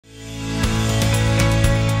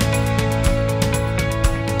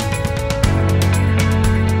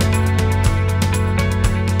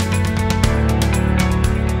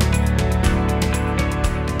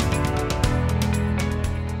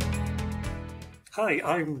Hi,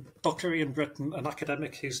 I'm Dr. Iain Britton, an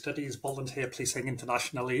academic who studies volunteer policing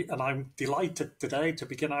internationally, and I'm delighted today to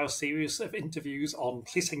begin our series of interviews on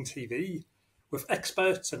policing TV with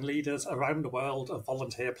experts and leaders around the world of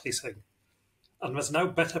volunteer policing. And there's no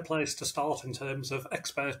better place to start in terms of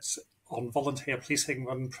experts on volunteer policing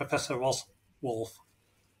than Professor Ross Wolf.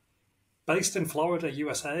 Based in Florida,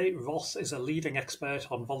 USA, Ross is a leading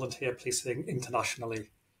expert on volunteer policing internationally.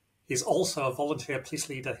 He's also a volunteer police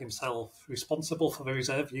leader himself, responsible for the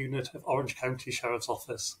reserve unit of Orange County Sheriff's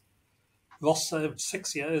Office. Ross served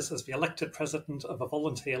 6 years as the elected president of the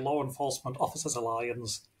Volunteer Law Enforcement Officers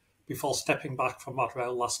Alliance before stepping back from that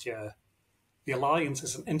role last year. The Alliance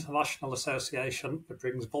is an international association that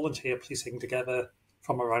brings volunteer policing together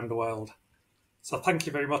from around the world. So thank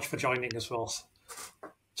you very much for joining us, Ross.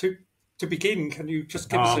 To, to begin, can you just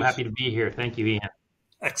Oh, give us I'm a... happy to be here. Thank you, Ian.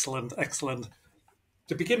 Excellent, excellent.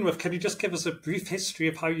 To begin with, can you just give us a brief history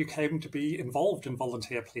of how you came to be involved in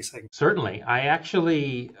volunteer policing? Certainly. I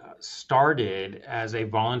actually started as a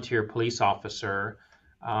volunteer police officer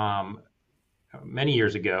um, many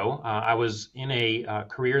years ago. I was in a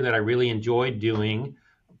career that I really enjoyed doing,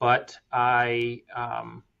 but I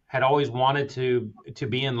had always wanted to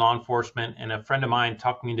be in law enforcement, and a friend of mine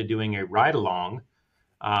talked me into doing a ride along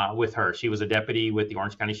with her. She was a deputy with the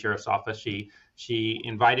Orange County Sheriff's Office. She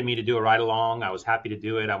invited me to do a ride along. I was happy to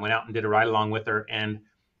do it. I went out and did a ride along with her, and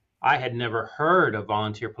I had never heard of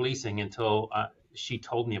volunteer policing until she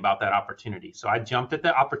told me about that opportunity. So I jumped at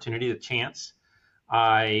the opportunity, the chance.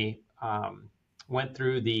 I went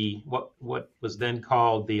through the what was then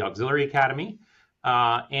called the Auxiliary Academy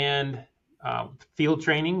and field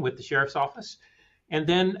training with the sheriff's office, and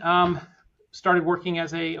then started working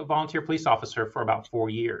as a volunteer police officer for about 4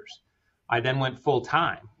 years. I then went full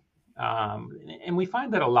time, and we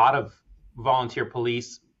find that a lot of volunteer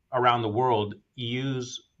police around the world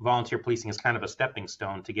use volunteer policing as kind of a stepping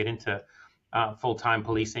stone to get into full-time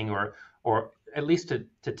policing, or at least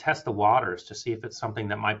to test the waters to see if it's something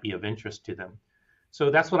that might be of interest to them.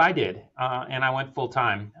 So that's what I did, and I went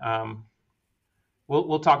full-time.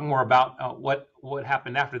 We'll talk more about what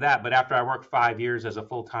happened after that. But after I worked 5 years as a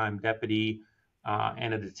full-time deputy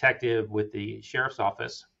and a detective with the sheriff's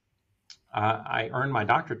office, I earned my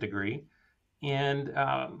doctorate degree, and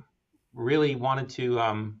really wanted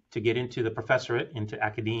to get into the professorate, into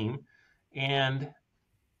academia, and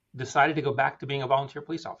decided to go back to being a volunteer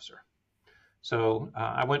police officer. So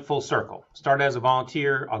I went full circle. Started as a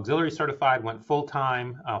volunteer, auxiliary certified, went full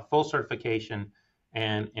time, full certification,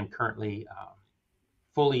 and am currently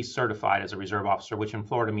fully certified as a reserve officer, which in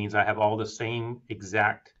Florida means I have all the same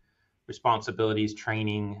exact responsibilities,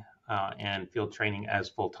 training, and field training as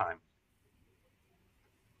full time.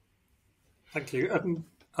 Thank you.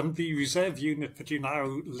 And the reserve unit that you now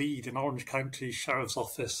lead in Orange County Sheriff's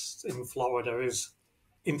Office in Florida is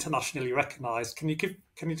internationally recognized. Can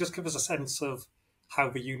you just give us a sense of how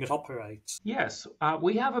the unit operates? Yes,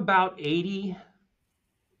 we have about 80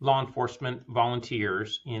 law enforcement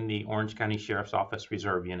volunteers in the Orange County Sheriff's Office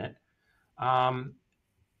Reserve Unit. Um,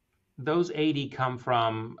 those 80 come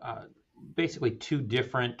from basically two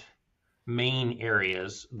different main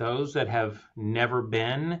areas. Those that have never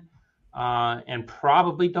been and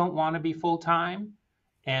probably don't want to be full time,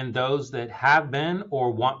 and those that have been or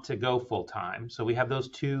want to go full time. So we have those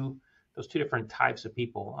two different types of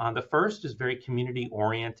people. The first is very community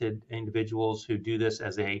oriented individuals who do this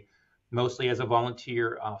as a mostly as a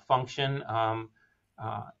volunteer function.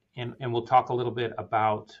 And we'll talk a little bit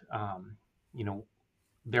about you know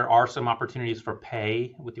there are some opportunities for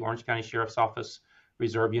pay with the Orange County Sheriff's Office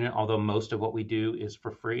Reserve Unit, although most of what we do is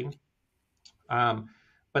for free.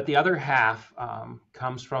 But the other half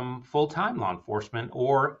comes from full-time law enforcement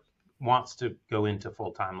or wants to go into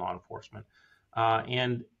full-time law enforcement.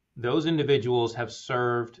 And those individuals have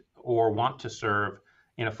served or want to serve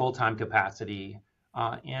in a full-time capacity.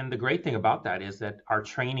 And the great thing about that is that our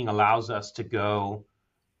training allows us to go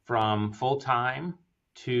from full-time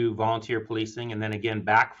to volunteer policing, and then again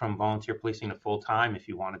back from volunteer policing to full-time if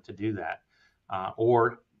you wanted to do that.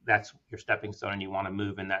 Or that's your stepping stone and you want to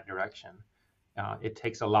move in that direction. It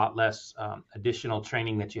takes a lot less additional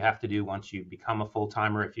training that you have to do once you become a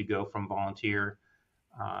full-timer if you go from volunteer.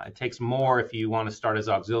 It takes more if you want to start as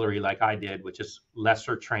auxiliary like I did, which is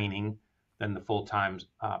lesser training than the full-time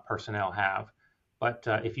personnel have. But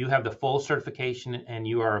if you have the full certification and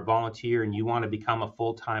you are a volunteer and you want to become a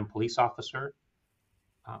full-time police officer,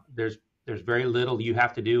 there's very little you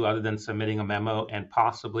have to do other than submitting a memo and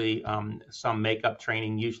possibly some makeup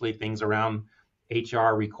training, usually things around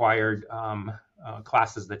HR required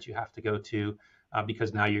classes that you have to go to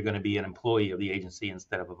because now you're going to be an employee of the agency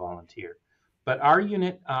instead of a volunteer. But our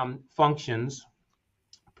unit functions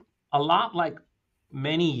a lot like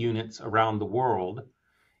many units around the world,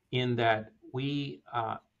 in that we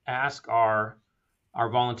ask our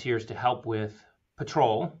volunteers to help with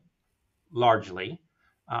patrol largely,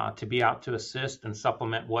 to be out to assist and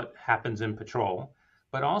supplement what happens in patrol.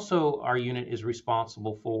 But also, our unit is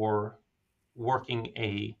responsible for working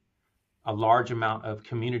a large amount of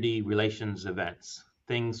community relations events,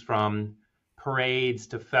 things from parades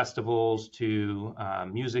to festivals to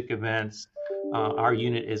music events. Our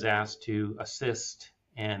unit is asked to assist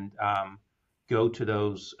and go to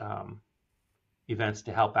those events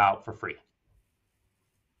to help out for free.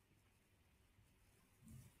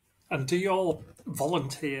 And do your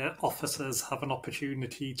volunteer officers have an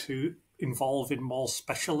opportunity to involve in more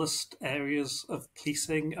specialist areas of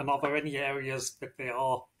policing? And are there any areas that they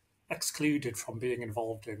are excluded from being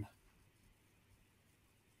involved in?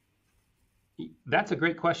 That's a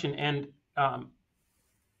great question. And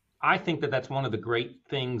I think that that's one of the great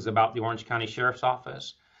things about the Orange County Sheriff's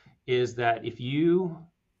Office, is that if you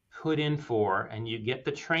put in for and you get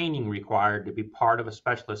the training required to be part of a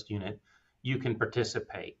specialist unit, you can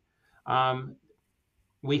participate.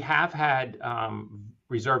 We have had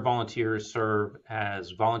reserve volunteers serve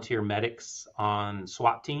as volunteer medics on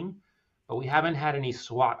SWAT team, but we haven't had any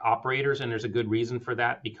SWAT operators, and there's a good reason for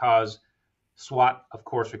that, because SWAT, of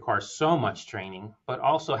course, requires so much training, but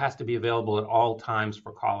also has to be available at all times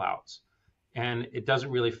for call-outs, and it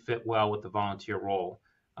doesn't really fit well with the volunteer role.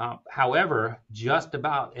 However, just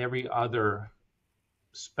about every other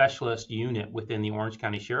specialist unit within the Orange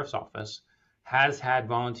County Sheriff's Office has had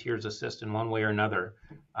volunteers assist in one way or another.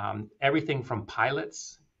 Everything from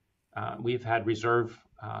pilots. We've had reserve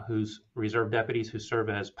deputies who serve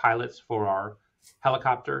as pilots for our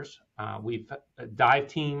helicopters. We've dive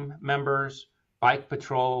team members, bike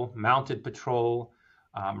patrol, mounted patrol,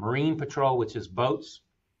 marine patrol, which is boats.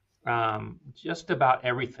 Just about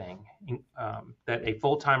everything that a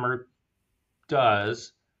full-timer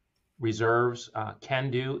does, reserves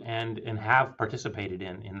can do and have participated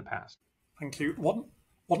in the past. Thank you.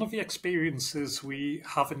 One of the experiences we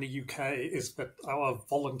have in the UK is that our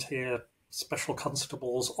volunteer special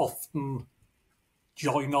constables often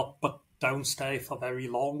join up but don't stay for very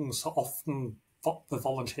long. So often the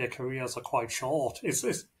volunteer careers are quite short. Is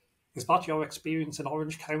that your experience in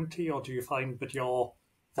Orange County, or do you find that your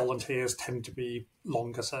volunteers tend to be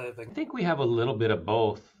longer serving? I think we have a little bit of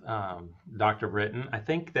both, Dr. Britton. I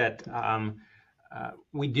think that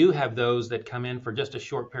we do have those that come in for just a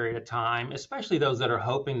short period of time, especially those that are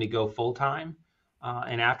hoping to go full-time.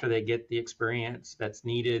 And after they get the experience that's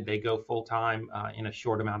needed, they go full-time in a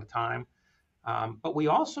short amount of time. But we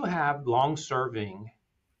also have long-serving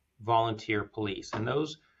volunteer police, and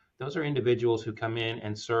those are individuals who come in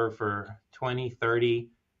and serve for 20, 30,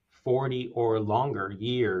 40 or longer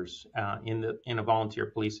years in a volunteer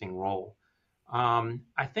policing role.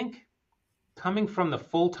 I think coming from the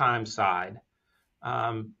full-time side,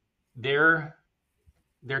 their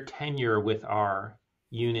tenure with our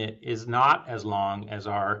unit is not as long as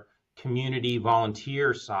our community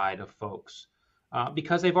volunteer side of folks,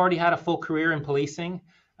 because they've already had a full career in policing.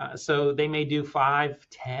 So they may do 5,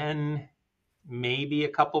 10, maybe a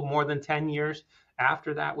couple more than 10 years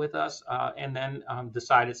after that with us, and then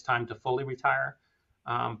decide it's time to fully retire.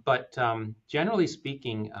 But generally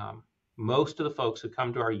speaking, most of the folks who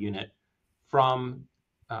come to our unit from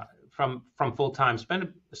full time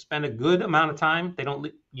spend a good amount of time. They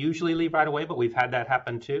don't usually leave right away, but we've had that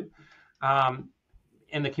happen too.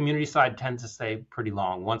 And the community side tends to stay pretty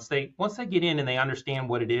long. Once they get in and they understand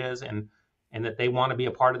what it is, and that they want to be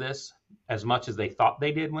a part of this as much as they thought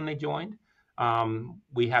they did when they joined,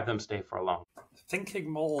 we have them stay for a long time. Thinking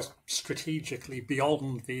more strategically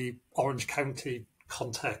beyond the Orange County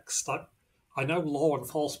context, I know law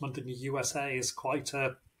enforcement in the USA is quite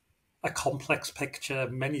a complex picture,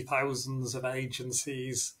 many thousands of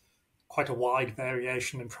agencies, quite a wide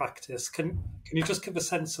variation in practice. Can you just give a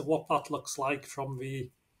sense of what that looks like from the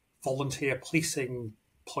volunteer policing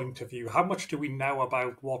point of view? How much do we know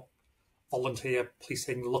about what volunteer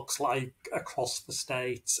policing looks like across the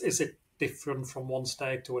states? Is it different from one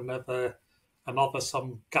state to another, and are there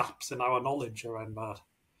some gaps in our knowledge around that?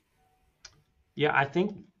 Yeah, I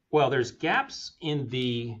think, well, there's gaps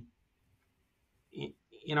in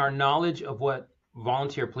our knowledge of what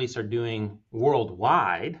volunteer police are doing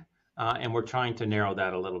worldwide, and we're trying to narrow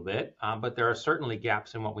that a little bit. But there are certainly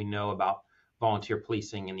gaps in what we know about volunteer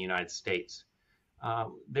policing in the United States.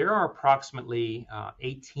 There are approximately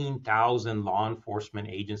 18,000 law enforcement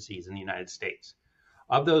agencies in the United States.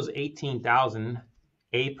 Of those 18,000,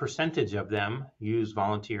 a percentage of them use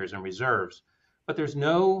volunteers and reserves, but there's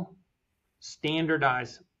no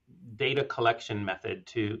standardized data collection method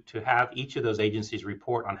to have each of those agencies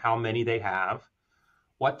report on how many they have,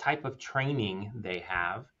 what type of training they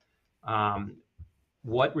have,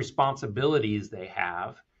 what responsibilities they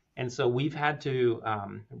have. And so we've had to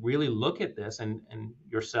really look at this, and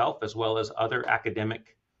yourself as well as other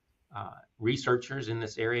academic researchers in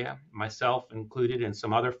this area, myself included, and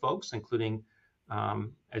some other folks, including,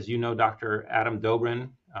 as you know, Dr. Adam Dobrin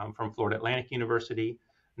from Florida Atlantic University,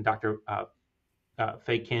 and Dr.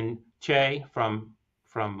 Fei Kin Che from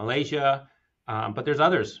Malaysia, but there's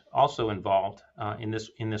others also involved in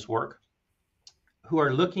this work who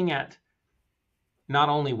are looking at not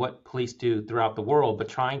only what police do throughout the world, but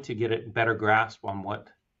trying to get a better grasp on what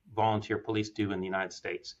volunteer police do in the United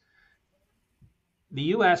States. The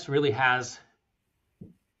U.S. really has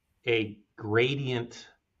a gradient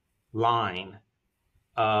line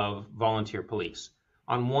of volunteer police.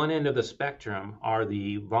 On one end of the spectrum are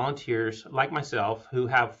the volunteers like myself who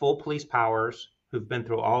have full police powers, who've been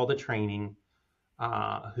through all the training,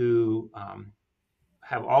 who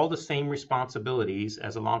have all the same responsibilities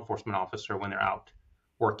as a law enforcement officer when they're out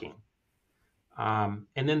working. And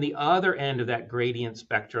then the other end of that gradient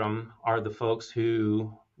spectrum are the folks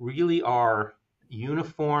who really are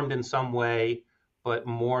uniformed in some way, but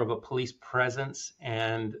more of a police presence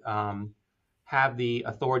and have the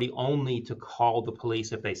authority only to call the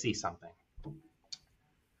police if they see something.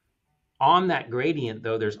 On that gradient,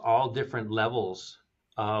 though, there's all different levels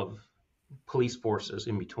of police forces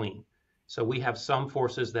in between. So we have some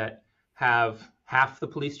forces that have half the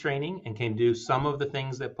police training and can do some of the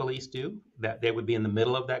things that police do, that they would be in the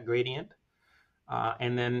middle of that gradient,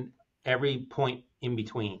 and then every point in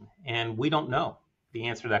between. And we don't know the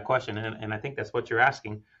answer to that question, and I think that's what you're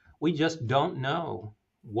asking. We just don't know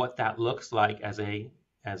what that looks like as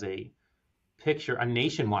a picture, a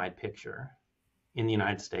nationwide picture in the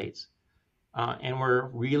United States. And we're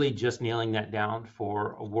really just nailing that down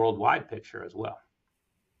for a worldwide picture as well.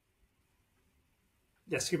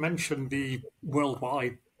 Yes, you mentioned the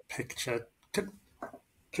worldwide picture.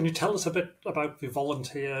 Can you tell us a bit about the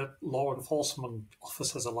Volunteer Law Enforcement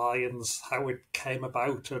Officers Alliance, how it came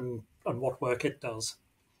about and what work it does?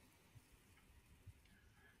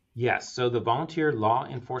 Yes, so the Volunteer Law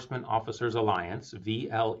Enforcement Officers Alliance,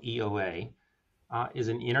 VLEOA, is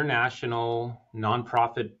an international,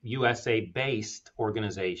 nonprofit, USA-based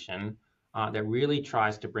organization that really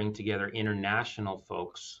tries to bring together international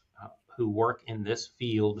folks who work in this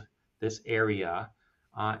field, this area,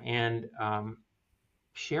 and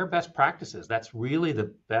share best practices. That's really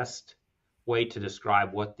the best way to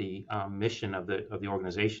describe what the mission of the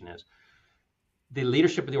organization is. The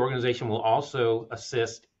leadership of the organization will also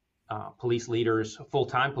assist police leaders,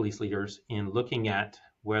 full-time police leaders, in looking at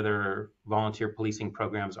whether volunteer policing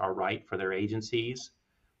programs are right for their agencies,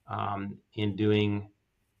 in doing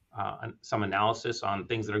some analysis on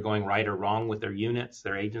things that are going right or wrong with their units,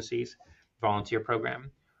 their agencies, volunteer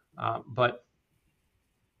program. But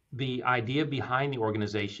the idea behind the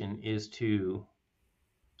organization is to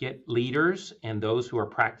get leaders and those who are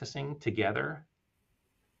practicing together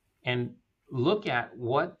and look at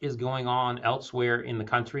what is going on elsewhere in the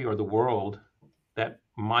country or the world that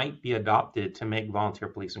might be adopted to make volunteer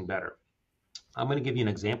policing better. I'm going to give you an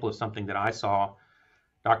example of something that I saw,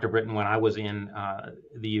 Dr. Britton, when I was in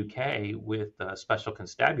the UK with the Special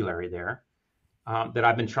Constabulary there, that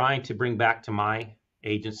I've been trying to bring back to my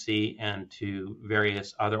agency and to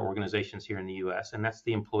various other organizations here in the US, and that's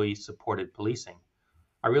the employee-supported policing.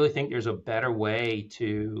 I really think there's a better way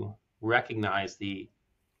to recognize the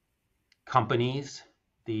companies,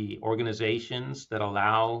 the organizations that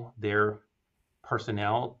allow their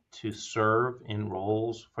personnel to serve in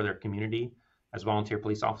roles for their community as volunteer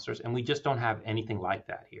police officers, and we just don't have anything like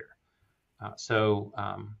that here. So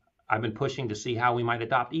I've been pushing to see how we might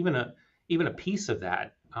adopt even a piece of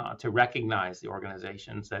that to recognize the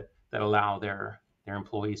organizations that allow their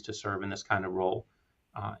employees to serve in this kind of role,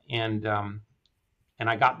 and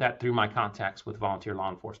I got that through my contacts with Volunteer Law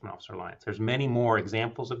Enforcement Officer Alliance. There's many more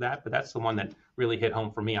examples of that, but that's the one that really hit home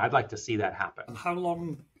for me. I'd like to see that happen. And how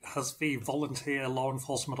long has the Volunteer Law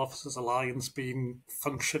Enforcement Officers Alliance been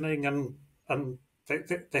functioning? And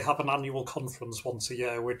they have an annual conference once a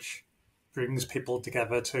year, which brings people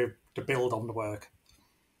together to build on the work.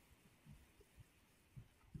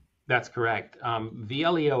 That's correct.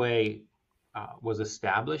 VLEOA was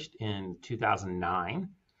established in 2009.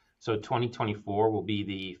 So 2024 will be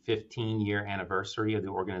the 15-year anniversary of the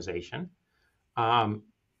organization.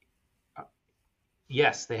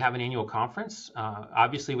 Yes, they have an annual conference.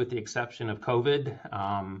 Obviously, with the exception of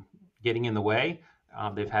COVID getting in the way,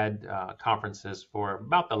 they've had conferences for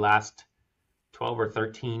about the last 12 or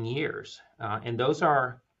 13 years. And those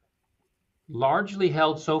are largely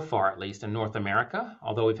held so far, at least in North America,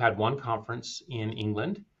 although we've had one conference in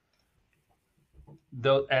England.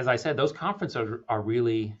 Though, as I said, those conferences are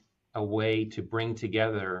really a way to bring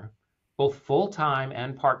together both full-time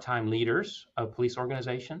and part-time leaders of police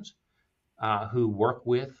organizations who work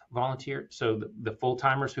with volunteers. So the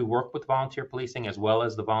full-timers who work with volunteer policing, as well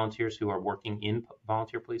as the volunteers who are working in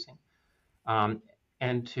volunteer policing, um,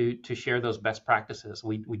 and to share those best practices.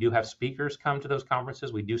 We do have speakers come to those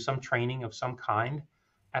conferences. We do some training of some kind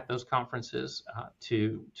at those conferences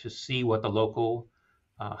to see what the local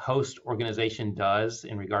host organization does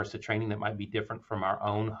in regards to training that might be different from our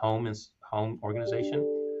own home organization.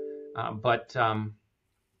 But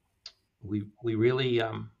we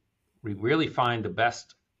really find the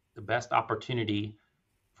best opportunity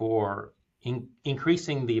for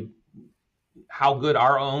increasing how good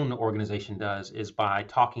our own organization does is by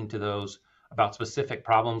talking to those about specific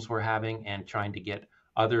problems we're having and trying to get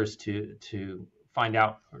others to find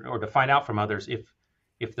out, or to find out from others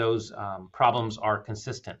if those problems are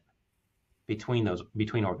consistent between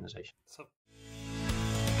organizations. So